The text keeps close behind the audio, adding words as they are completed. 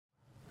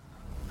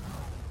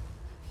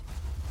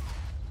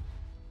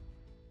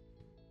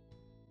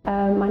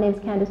My name is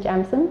Candice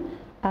Jamieson.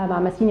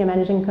 I'm a senior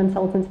managing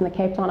consultant in the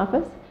Cape Town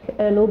office.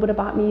 A little bit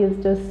about me is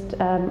just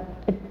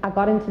I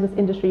got into this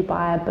industry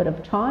by a bit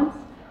of chance.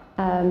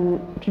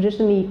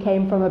 Traditionally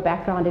came from a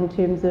background in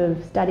terms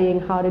of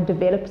studying how to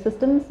develop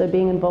systems, so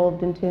being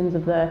involved in terms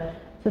of the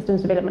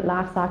systems development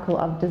lifecycle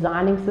of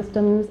designing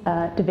systems,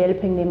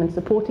 developing them and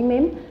supporting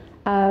them.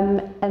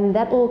 And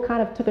that all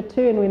kind of took a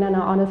turn when in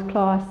our honours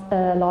class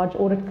a large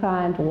audit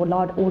client or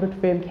large audit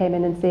firm came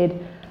in and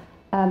said,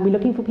 we're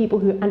looking for people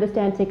who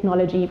understand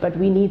technology, but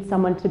we need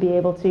someone to be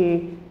able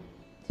to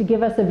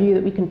give us a view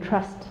that we can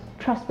trust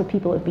what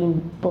people have been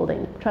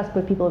building, trust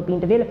what people have been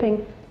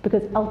developing,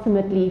 because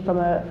ultimately from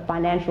a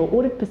financial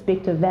audit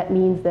perspective, that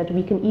means that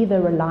we can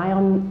either rely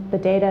on the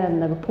data and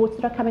the reports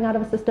that are coming out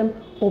of a system,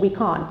 or we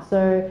can't.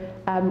 So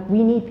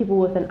we need people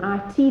with an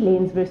IT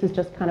lens versus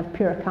just kind of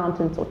pure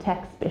accountants or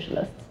tax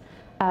specialists.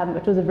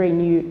 It was a very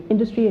new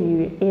industry, a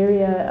new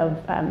area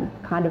of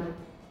kind of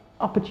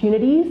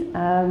opportunities.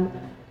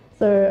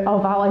 So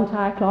of our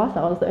entire class,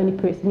 I was the only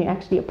person who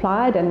actually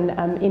applied and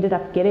ended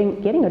up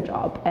getting a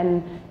job.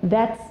 And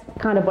that's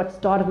kind of what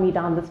started me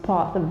down this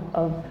path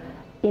of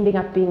ending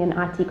up being in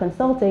IT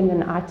consulting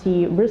and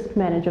IT risk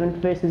management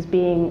versus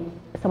being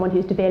someone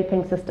who's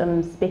developing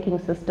systems,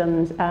 speccing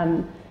systems,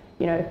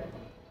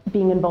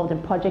 being involved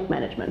in project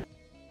management.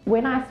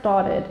 When I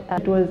started,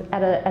 it was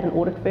at an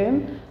audit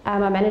firm. I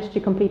managed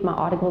to complete my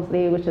articles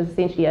there, which is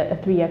essentially a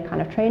 3-year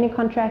kind of training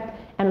contract,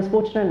 and was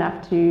fortunate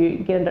enough to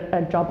get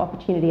a job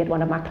opportunity at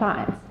one of my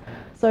clients.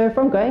 So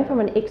going from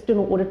an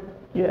external audit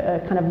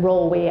kind of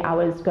role where I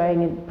was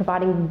going and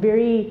providing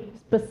very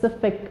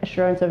specific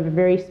assurance of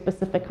very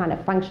specific kind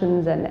of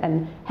functions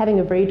and having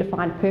a very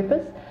defined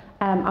purpose,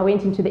 I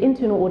went into the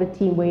internal audit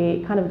team where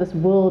kind of this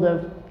world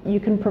of you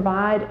can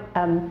provide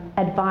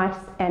advice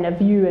and a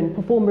view and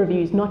perform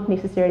reviews, not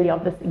necessarily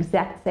of this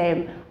exact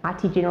same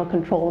IT general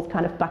controls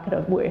kind of bucket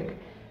of work.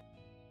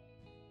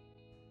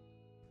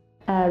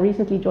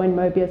 Recently joined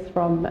Mobius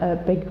from a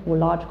big or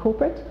large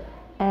corporate,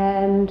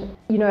 and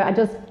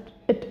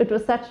it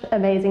was such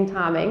amazing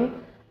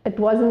timing. It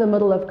was in the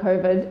middle of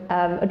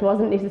COVID. It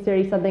wasn't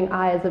necessarily something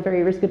I, as a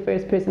very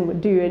risk-averse person,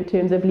 would do in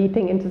terms of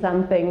leaping into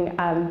something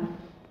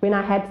when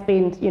I had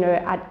spent,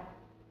 I'd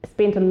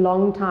spent a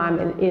long time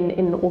in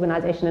an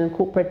organization, in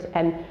corporate,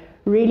 and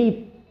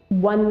really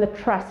won the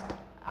trust,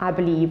 I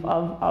believe,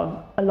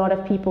 of a lot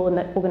of people in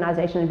that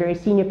organization and very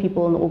senior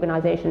people in the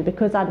organization,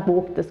 because I'd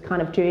walked this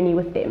kind of journey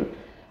with them.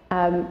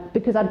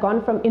 Because I'd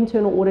gone from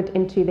internal audit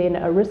into then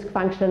a risk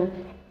function,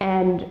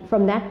 and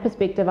from that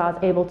perspective I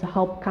was able to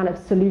help kind of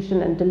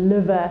solution and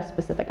deliver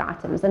specific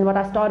items. And what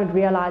I started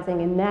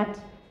realizing in that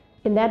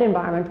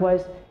environment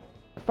was,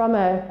 from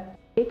a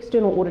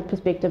external audit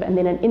perspective and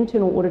then an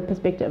internal audit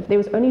perspective, there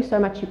was only so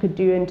much you could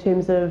do in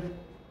terms of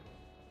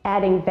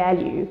adding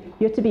value.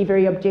 You had to be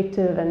very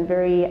objective and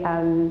very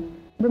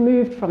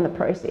removed from the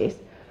process.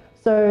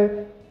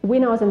 So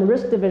when I was in the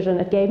risk division,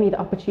 it gave me the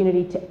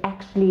opportunity to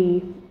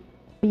actually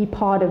be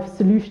part of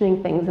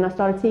solutioning things, and I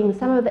started seeing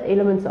some of the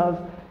elements of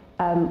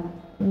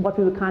what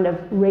we were kind of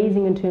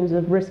raising in terms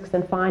of risks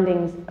and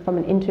findings from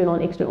an internal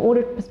and external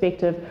audit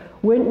perspective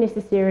weren't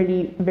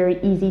necessarily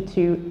very easy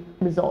to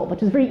resolve.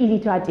 It was very easy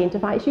to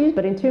identify issues,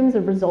 but in terms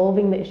of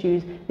resolving the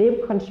issues, there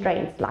were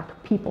constraints like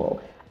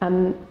people,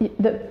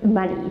 the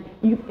money.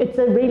 It's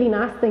a really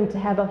nice thing to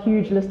have a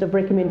huge list of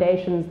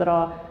recommendations that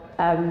are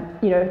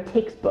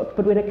textbook,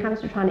 but when it comes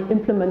to trying to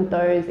implement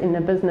those in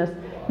a business,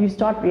 you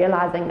start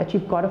realizing that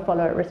you've got to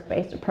follow a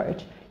risk-based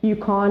approach. You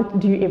can't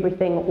do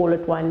everything all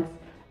at once.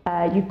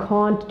 You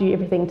can't do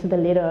everything to the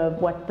letter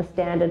of what the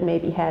standard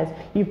maybe has.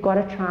 You've got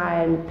to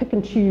try and pick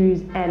and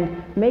choose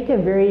and make a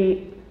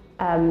very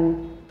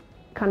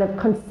kind of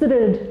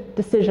considered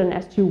decision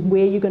as to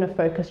where you're going to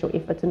focus your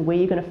efforts and where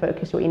you're going to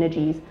focus your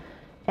energies.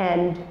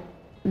 And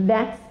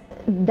that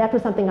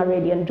was something I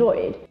really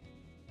enjoyed.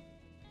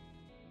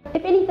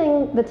 If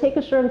anything, the tech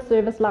assurance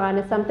service line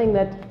is something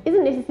that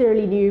isn't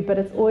necessarily new, but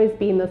it's always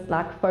been this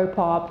like faux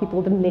pas.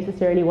 People didn't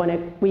necessarily want to,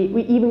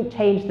 we even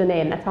changed the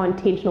name. That's how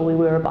intentional we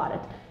were about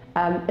it.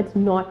 It's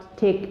not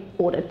tech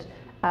audit.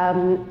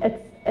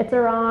 It's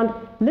around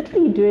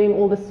literally doing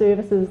all the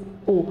services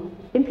or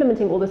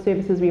implementing all the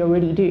services we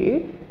already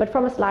do, but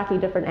from a slightly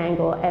different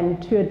angle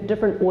and to a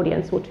different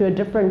audience or to a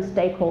different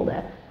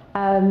stakeholder.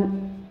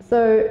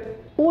 So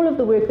all of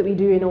the work that we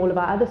do in all of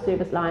our other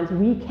service lines,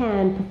 we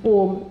can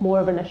perform more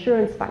of an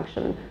assurance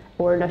function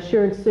or an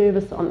assurance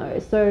service on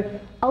those. So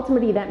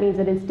ultimately that means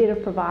that instead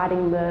of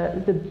providing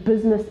the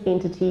business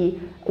entity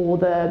or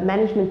the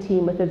management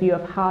team with a view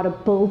of how to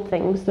build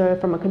things, so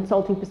from a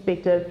consulting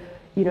perspective,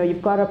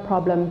 you've got a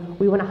problem,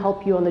 we want to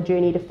help you on the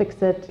journey to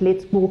fix it,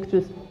 let's walk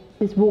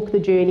the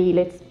journey,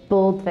 let's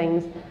build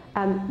things.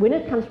 When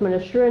it comes from an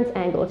assurance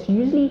angle, it's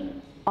usually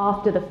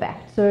after the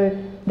fact. So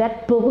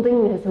that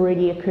building has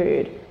already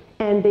occurred.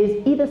 And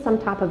there's either some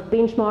type of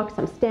benchmark,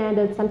 some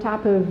standard, some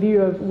type of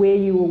view of where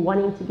you were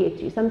wanting to get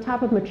to, some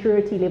type of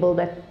maturity level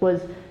that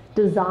was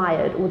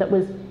desired or that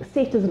was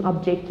set as an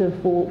objective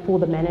for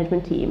the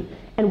management team.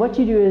 And what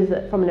you do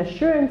is, from an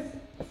assurance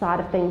side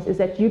of things is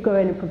that you go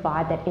in and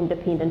provide that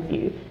independent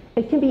view.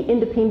 It can be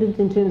independent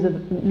in terms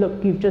of,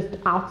 look, you've just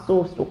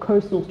outsourced or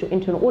co-sourced your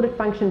internal audit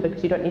function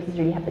because you don't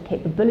necessarily have the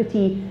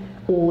capability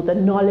or the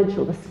knowledge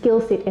or the skill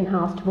set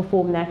in-house to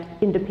perform that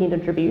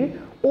independent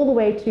review, all the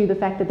way to the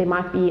fact that there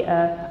might be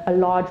a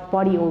large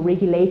body or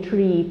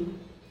regulatory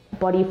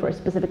body for a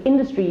specific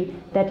industry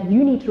that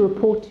you need to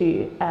report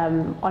to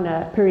on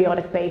a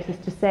periodic basis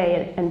to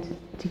say and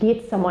to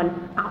get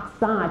someone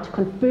outside to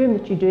confirm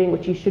that you're doing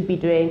what you should be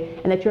doing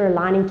and that you're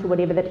aligning to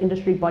whatever that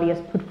industry body has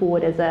put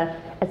forward as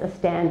a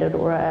standard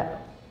or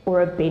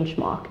a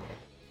benchmark.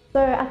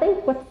 So I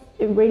think what's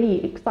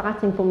really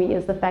exciting for me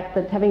is the fact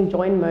that having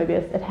joined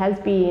Mobius, it has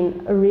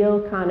been a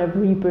real kind of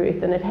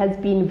rebirth, and it has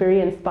been very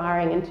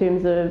inspiring in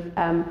terms of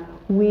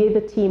where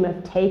the team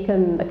have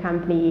taken the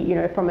company,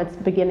 from its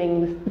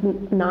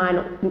beginnings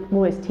 9,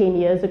 almost 10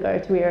 years ago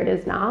to where it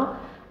is now.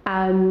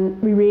 I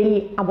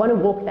want to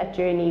walk that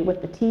journey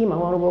with the team. I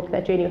want to walk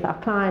that journey with our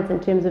clients in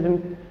terms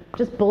of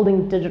just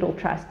building digital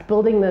trust,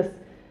 building this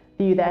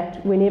view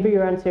that whenever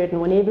you're uncertain,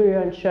 whenever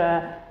you're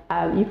unsure,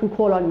 you can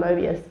call on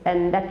Mobius,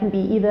 and that can be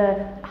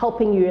either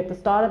helping you at the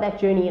start of that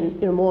journey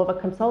in more of a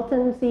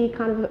consultancy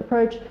kind of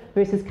approach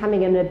versus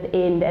coming in at the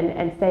end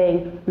and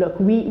saying, look,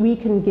 we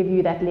can give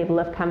you that level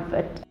of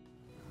comfort.